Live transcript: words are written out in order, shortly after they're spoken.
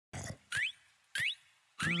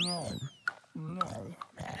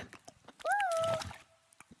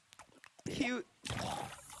Cute.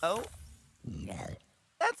 Oh.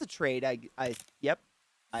 That's a trade. Yep.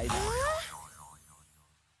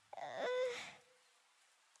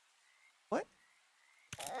 What?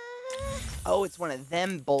 Oh, it's one of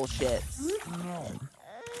them bullshits.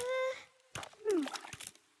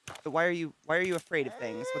 But why are you afraid of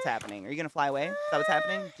things? What's happening? Are you gonna fly away? Is that what's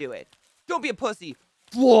happening? Do it. Don't be a pussy.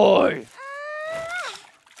 Fly!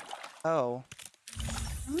 Oh.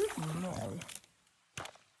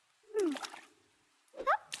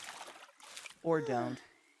 Or don't.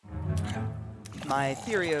 My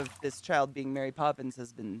theory of this child being Mary Poppins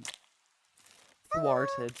has been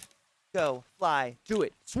thwarted. Go, fly, do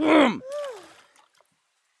it, swim!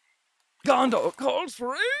 Gondor calls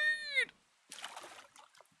for aid!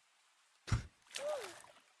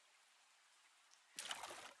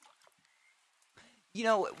 You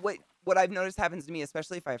know, what I've noticed happens to me,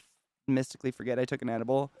 especially if I mystically forget I took an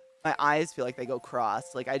edible, my eyes feel like they go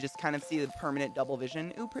cross. Like, I just kind of see the permanent double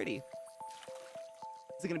vision. Ooh, pretty.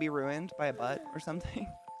 Is it going to be ruined by a butt or something?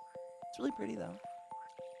 It's really pretty, though.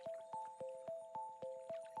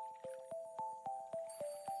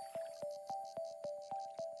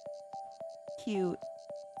 Cute.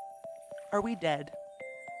 Are we dead?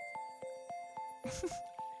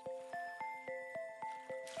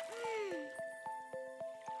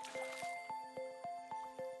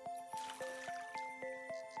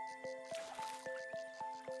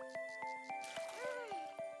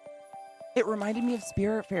 It reminded me of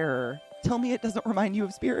Spiritfarer. Tell me it doesn't remind you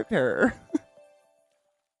of Spiritfarer.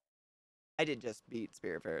 I did just beat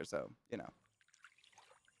Spiritfarer, so, you know.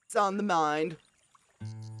 It's on the mind.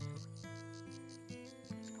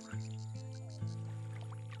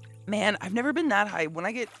 Man, I've never been that high. When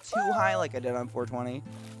I get too high like I did on 420,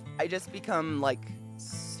 I just become, like,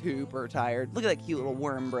 super tired. Look at that cute little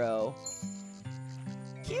worm, bro.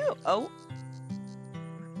 Cute. Oh.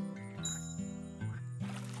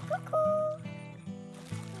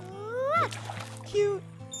 Cute.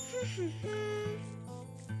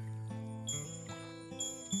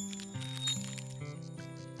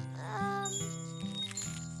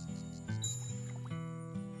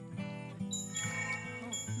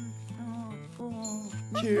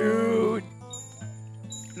 Cute.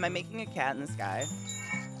 Am I making a cat in the sky?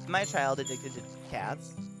 Am I a child addicted to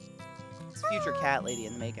cats? It's future cat lady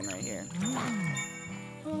in the making right here.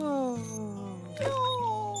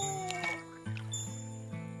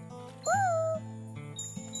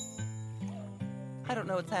 I don't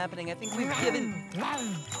know what's happening. I think we've given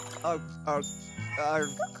our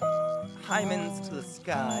hymens to the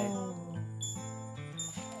sky.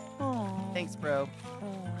 Thanks, bro.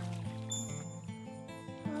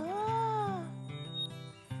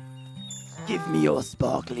 Give me your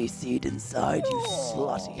sparkly seed inside, you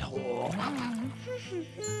slutty whore.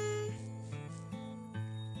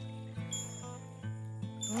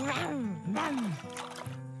 Madam.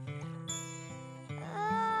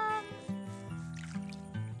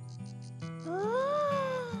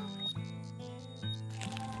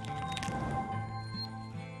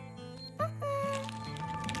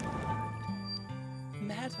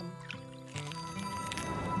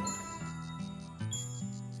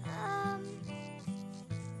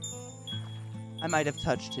 I might have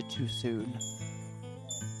touched it too soon.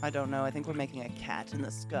 I don't know. I think we're making a cat in the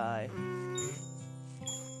sky.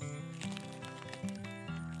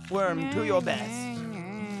 Worm, do your best.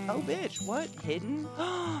 Oh, bitch. What? Hidden?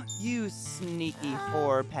 You sneaky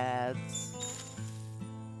four paths.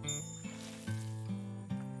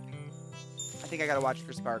 I think I gotta watch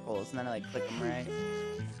for sparkles, and then I, like, click them right.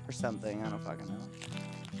 Or something. I don't fucking know.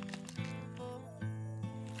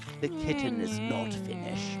 The kitten is not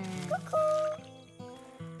finished.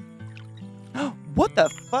 What the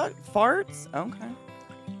fuck? Farts? Okay.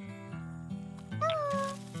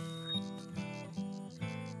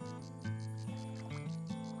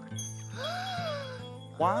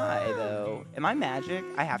 Why, though? Am I magic?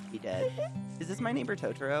 I have to be dead. Is this my neighbor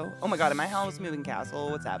Totoro? Oh my god, am I Howl's Moving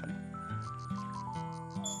Castle? What's happening?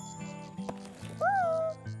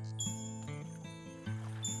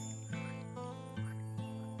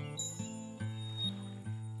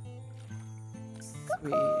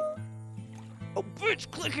 Sweet. Oh, bitch,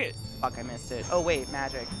 click it! Fuck, I missed it. Oh, wait,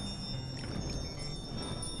 magic.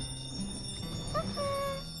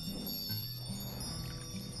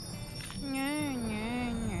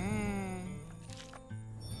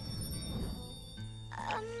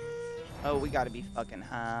 Oh, we gotta be fucking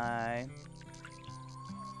high.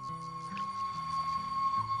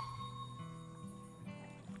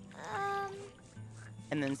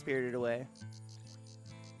 And then spirited away.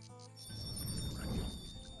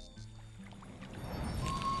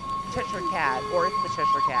 Cheshire Cat, or it's the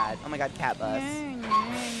Cheshire Cat. Oh my god, cat bus.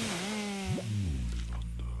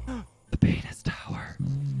 The penis tower.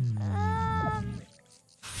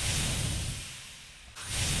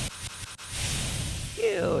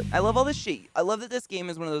 Cute. I love all this shit. I love that this game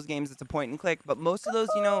is one of those games that's a point and click, but most of those,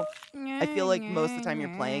 you know, I feel like most of the time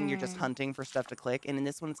you're playing, you're just hunting for stuff to click, and in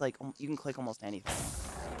this one, it's like, you can click almost anything.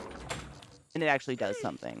 And it actually does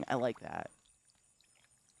something. I like that.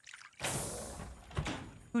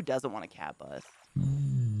 Who doesn't want a cat bus?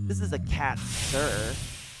 This is a cat stir.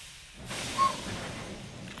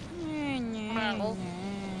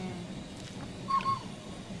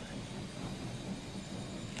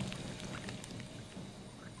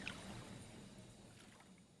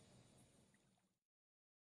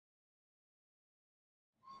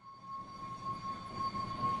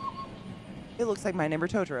 It looks like My Neighbor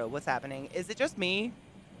Totoro. What's happening? Is it just me?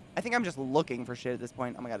 I think I'm just looking for shit at this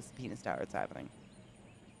point. Oh my god, it's the penis tower. It's happening.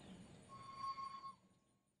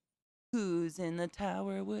 Who's in the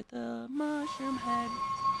tower with a mushroom head?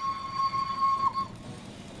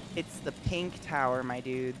 It's the pink tower, my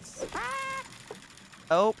dudes.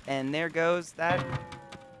 Oh, and there goes that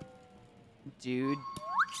dude.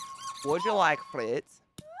 Would you like Fritz?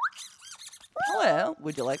 Well,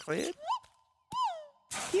 would you like Fritz?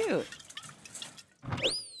 Cute.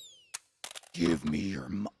 Give me your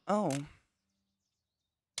oh.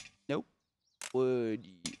 Nope. Would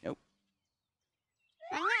you? Nope.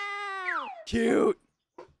 Cute.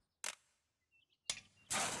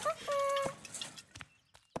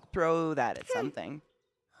 Throw that at something.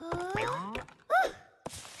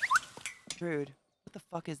 Rude. What the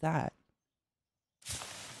fuck is that? Is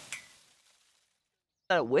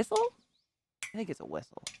that a whistle? I think it's a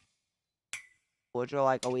whistle. Would you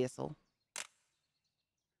like a whistle?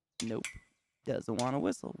 Nope. Doesn't want a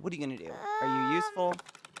whistle. What are you gonna do? Are you useful?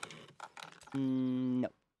 No.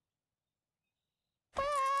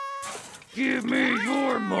 Give me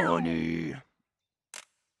your money.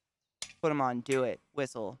 Put him on. Do it.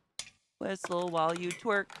 Whistle. Whistle while you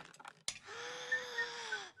twerk.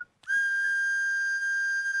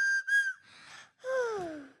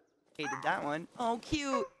 Hated that one. Oh,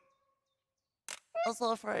 cute.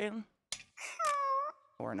 Also afraid.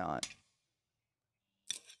 Or not.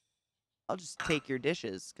 I'll just take your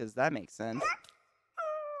dishes, because that makes sense.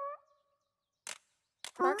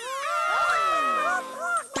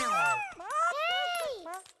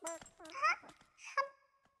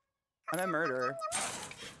 I'm a murderer.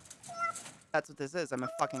 That's what this is. I'm a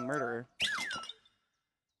fucking murderer.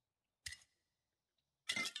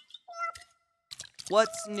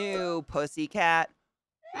 What's new, pussycat?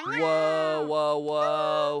 Whoa, whoa,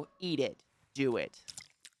 whoa. Eat it. Do it.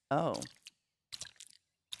 Oh.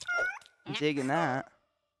 I'm digging that.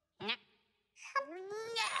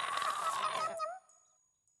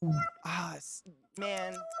 Ah,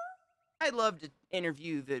 man. I'd love to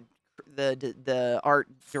interview the art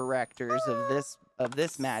directors of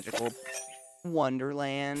this magical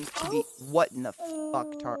wonderland. What in the fuck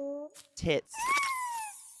tits?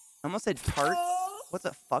 I almost said tarts. What's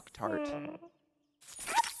a fuck tart?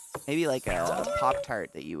 Maybe like a Pop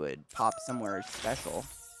Tart that you would pop somewhere special.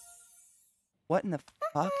 What in the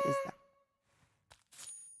fuck is that?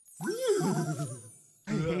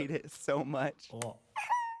 I hate it so much.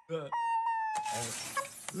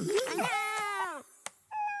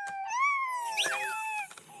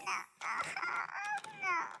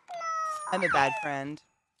 I'm a bad friend.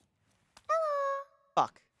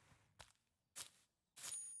 Fuck.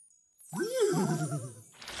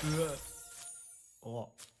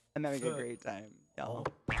 I'm having a great time, y'all.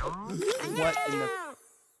 What in the...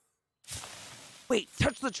 Wait,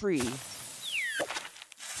 touch the tree.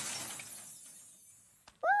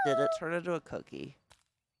 Did it turn into a cookie?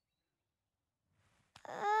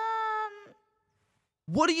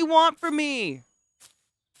 What do you want from me?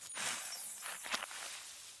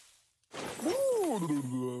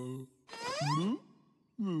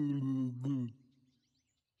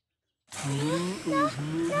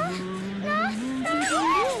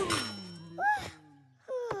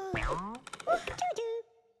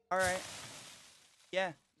 All right.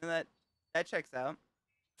 Yeah, that checks out.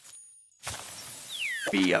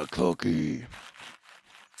 Be a cookie.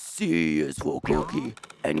 C is for cookie,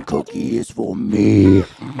 and cookie is for me.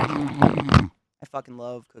 I fucking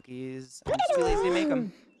love cookies. I'm just too lazy to make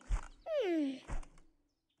them.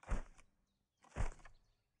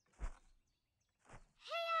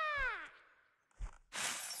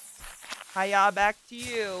 Hiya, back to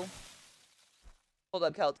you. Hold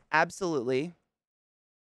up, Kelt. Absolutely.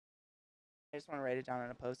 I just want to write it down on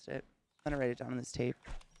a post-it. I'm going to write it down on this tape.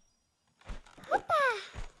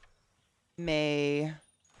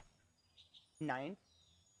 9th?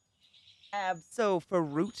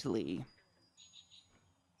 Abso-fruitly.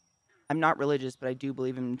 I'm not religious, but I do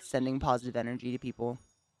believe in sending positive energy to people.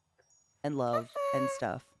 And love and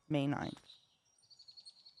stuff. May 9th.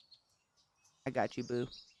 I got you, boo.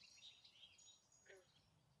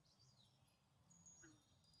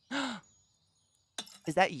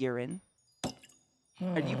 Is that urine?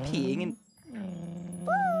 Are you peeing in...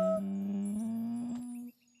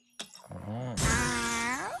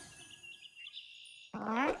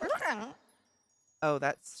 Oh,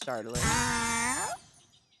 that's startling.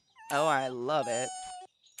 Oh, I love it.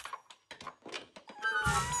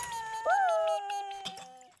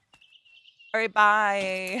 All right,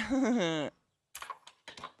 bye.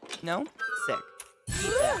 No? Sick.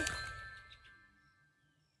 Eat that.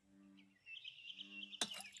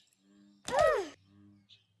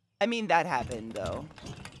 I mean, that happened, though.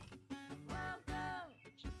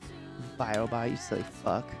 Biobot, you silly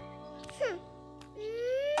fuck.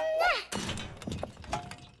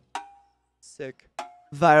 Sick.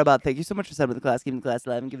 Virobot, thank you so much for subbing with the class, giving the class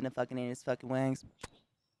 11, giving a fucking anus fucking wangs.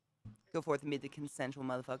 Go forth and be the consensual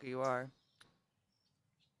motherfucker you are.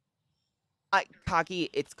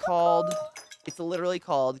 Cocky, it's literally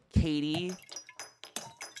called Catie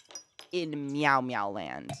in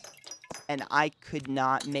MeowmeowLand. And I could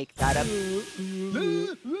not make that up.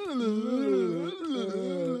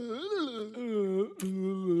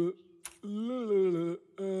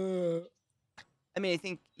 I mean, I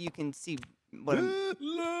think you can see what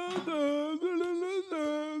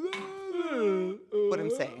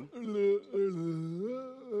I'm saying.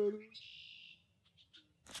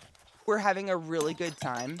 We're having a really good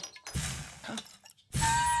time.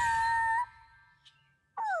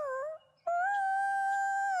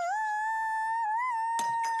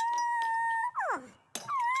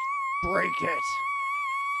 Break it.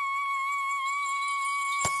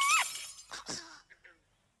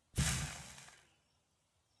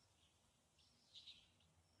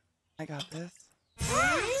 I got this.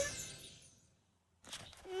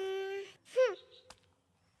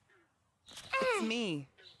 It's me.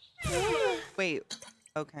 Wait.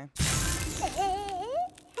 Okay.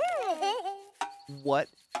 What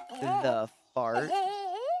the fart?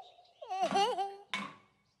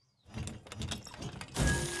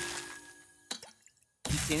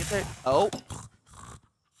 You seen it there? Oh.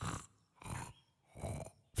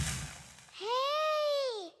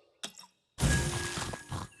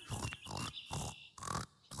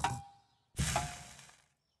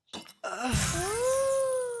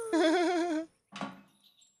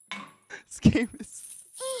 This game is...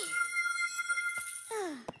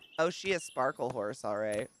 Oh, she is Sparkle Horse, all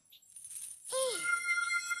right.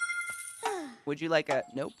 Would you like a...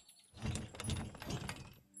 Nope.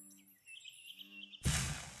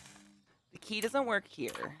 The key doesn't work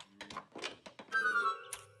here.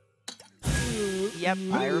 Yep,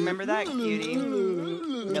 I remember that, cutie.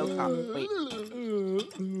 No comment. Wait.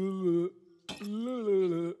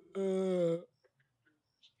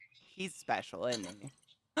 He's special, isn't he?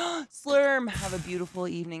 Slurm, have a beautiful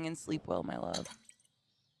evening and sleep well, my love.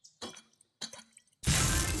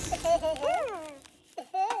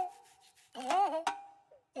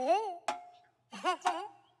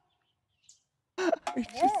 I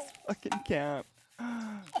just fucking can't.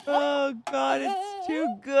 Oh god, it's too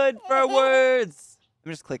good for words.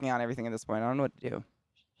 I'm just clicking on everything at this point. I don't know what to do.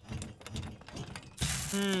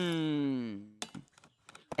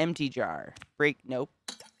 Empty jar. Break. Nope.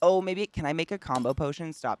 Oh, maybe. Can I make a combo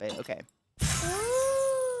potion? Stop it. Okay.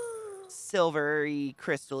 Silvery,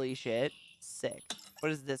 crystal-y shit. Sick. What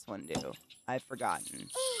does this one do? I've forgotten.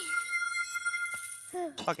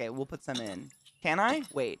 Okay, we'll put some in. Can I?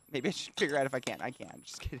 Wait. Maybe I should figure out if I can. I can.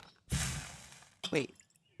 Just kidding. Wait.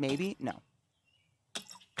 Maybe? No.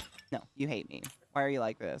 No, you hate me. Why are you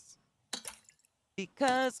like this?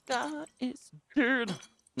 Because God is dead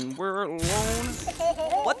and we're alone.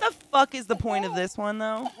 What the fuck is the point of this one,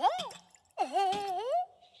 though? I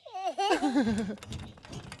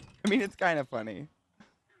mean, it's kind of funny.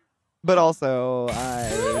 But also,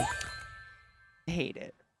 I hate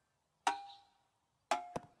it.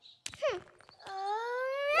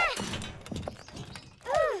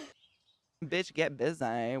 Bitch, get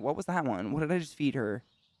busy. What was that one? What did I just feed her?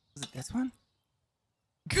 Was it this one?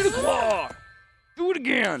 Get a claw! Do it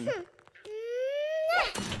again!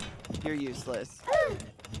 You're useless.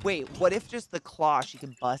 Wait, what if just the claw, she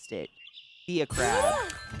could bust it? Be a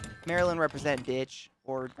crab. Maryland represent, bitch.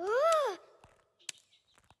 Or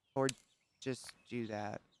just do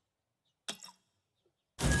that.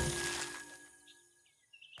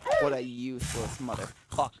 What a useless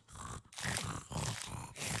motherfucker.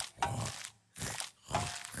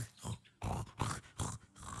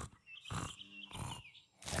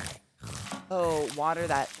 Oh, water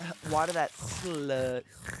that slut.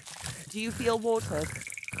 Do you feel water?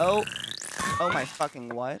 Oh, oh my fucking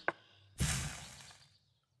what?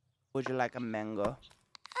 Would you like a mango?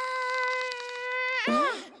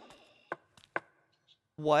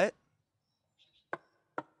 What?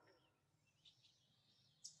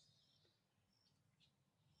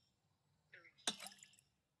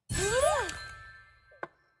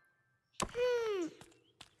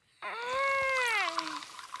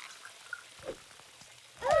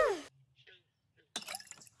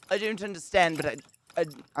 I don't understand, but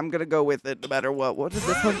I'm gonna go with it no matter what. What is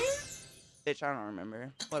this one? Bitch, I don't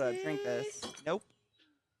remember. What, drink this? Nope.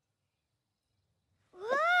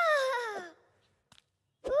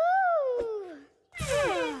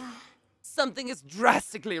 Something is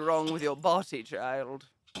drastically wrong with your body, child.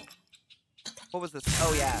 What was this?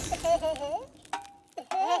 Oh, yeah.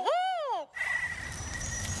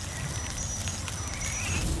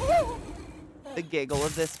 The giggle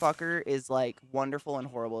of this fucker is, like, wonderful and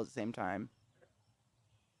horrible at the same time.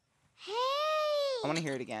 I want to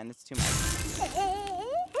hear it again. It's too much.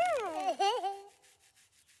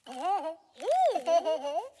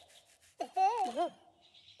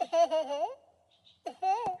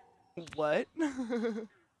 What?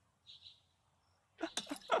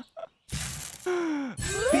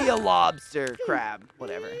 Be a lobster, crab,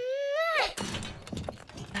 whatever.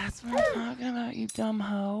 That's what I'm talking about, you dumb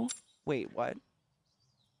hoe. Wait, what?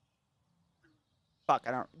 Fuck,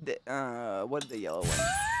 I don't. What is the yellow one?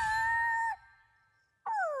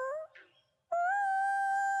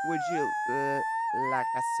 Would you like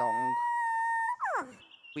a song?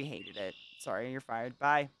 We hated it. Sorry, you're fired.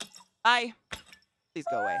 Bye. Bye. Please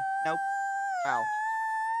go away. Nope. Wow.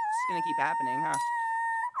 It's gonna keep happening, huh?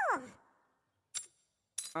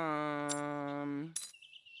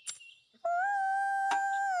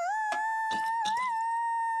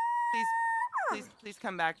 Please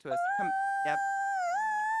come back to us. Come. Yep.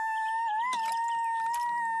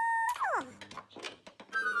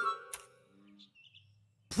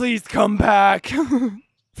 Please come back.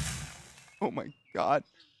 Oh my god.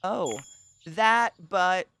 Oh, that,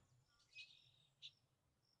 but.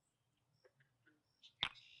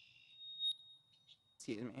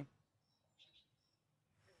 Excuse me.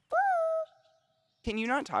 Can you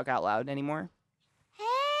not talk out loud anymore? Hey!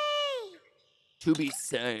 To be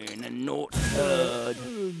sane and not heard.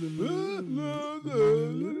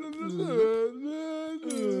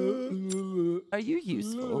 Are you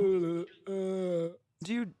useful?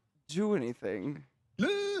 Do you do anything?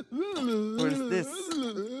 Or is this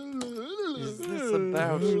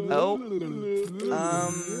about? Oh.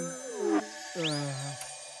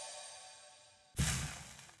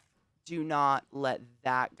 Do not let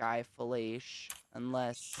that guy fellation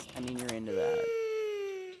unless, I mean, you're into that.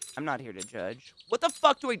 I'm not here to judge. What the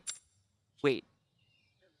fuck do I... Wait.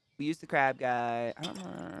 We used the crab guy. I don't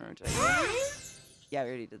know. Yeah, we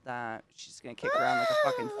already did that. She's gonna kick around like a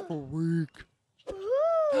fucking freak.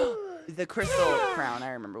 The crystal crown. I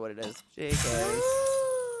remember what it is. JK.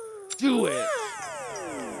 Do it!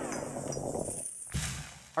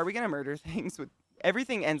 Are we gonna murder things with...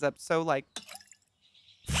 Everything ends up so, like...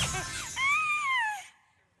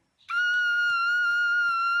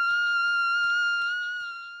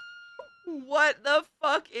 What the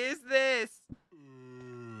fuck is this?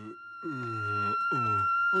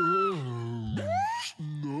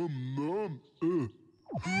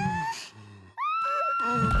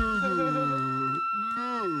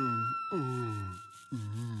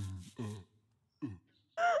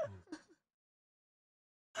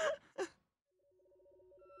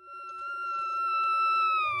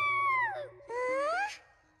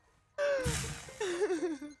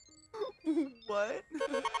 What?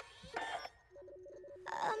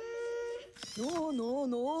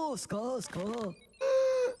 No, Ska.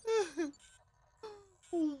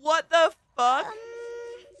 What the fuck?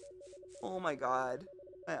 Oh my god.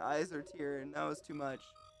 My eyes are tearing. That was too much.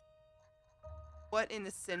 What in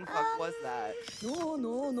the sin fuck was that?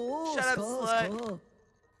 No. Shut up, slut.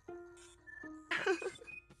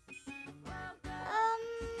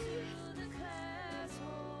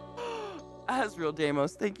 Asriel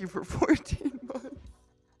Damos, thank you for 14 months.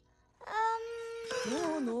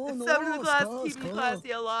 No. Sub to the class, keeping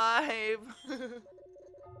Classy alive.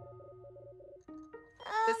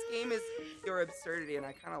 This game is pure absurdity, and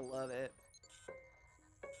I kind of love it.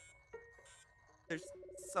 There's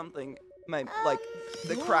something, like,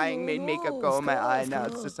 the crying made makeup go in my eye, now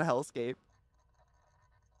it's just a hellscape.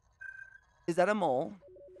 Is that a mole?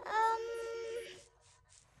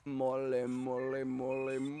 Mole.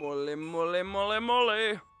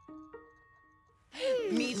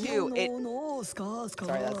 Me No, too. no, no, Ska,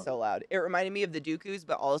 Sorry, that's Ska. so loud. It reminded me of the Dooku's,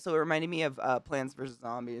 but also it reminded me of Plants vs.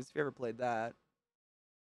 Zombies. If you ever played that.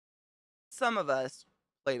 Some of us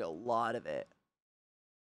played a lot of it.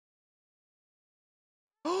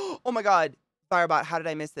 Oh my god. Firebot, how did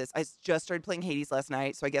I miss this? I just started playing Hades last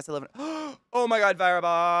night, so I guess I live in... Oh my god,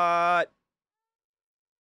 Firebot!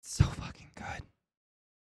 So fucking good.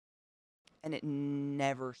 And it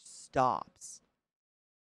never stops.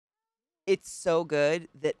 It's so good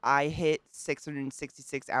that I hit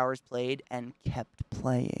 666 hours played and kept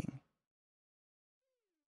playing.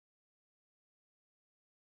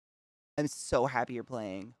 I'm so happy you're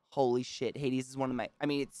playing. Holy shit, Hades is one of my... I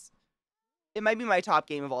mean, it might be my top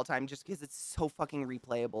game of all time just because it's so fucking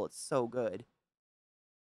replayable. It's so good.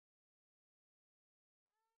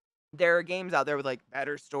 There are games out there with, like,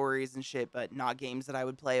 better stories and shit, but not games that I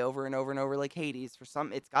would play over and over and over like Hades.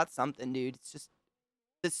 It's got something, dude. It's just...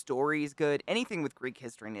 The story's good. Anything with Greek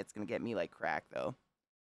history in it's gonna get me, like, crack, though.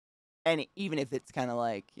 And even if it's kind of,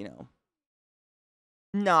 like, you know...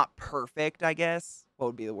 Not perfect, I guess. What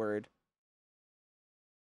would be the word?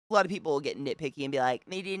 A lot of people will get nitpicky and be like,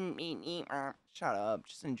 they didn't meet me. Shut up.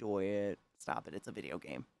 Just enjoy it. Stop it. It's a video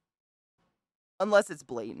game. Unless it's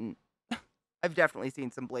blatant. I've definitely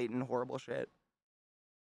seen some blatant horrible shit.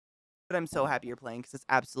 But I'm so happy you're playing because it's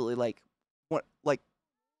absolutely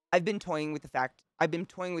I've been toying with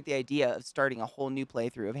the idea of starting a whole new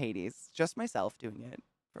playthrough of Hades. Just myself doing it.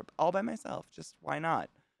 All by myself. Just why not?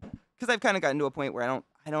 Because I've kind of gotten to a point where I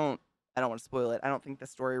don't want to spoil it. I don't think the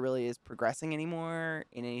story really is progressing anymore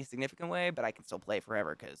in any significant way, but I can still play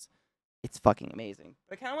forever because it's fucking amazing.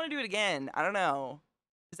 But I kind of want to do it again. I don't know.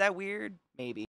 Is that weird? Maybe.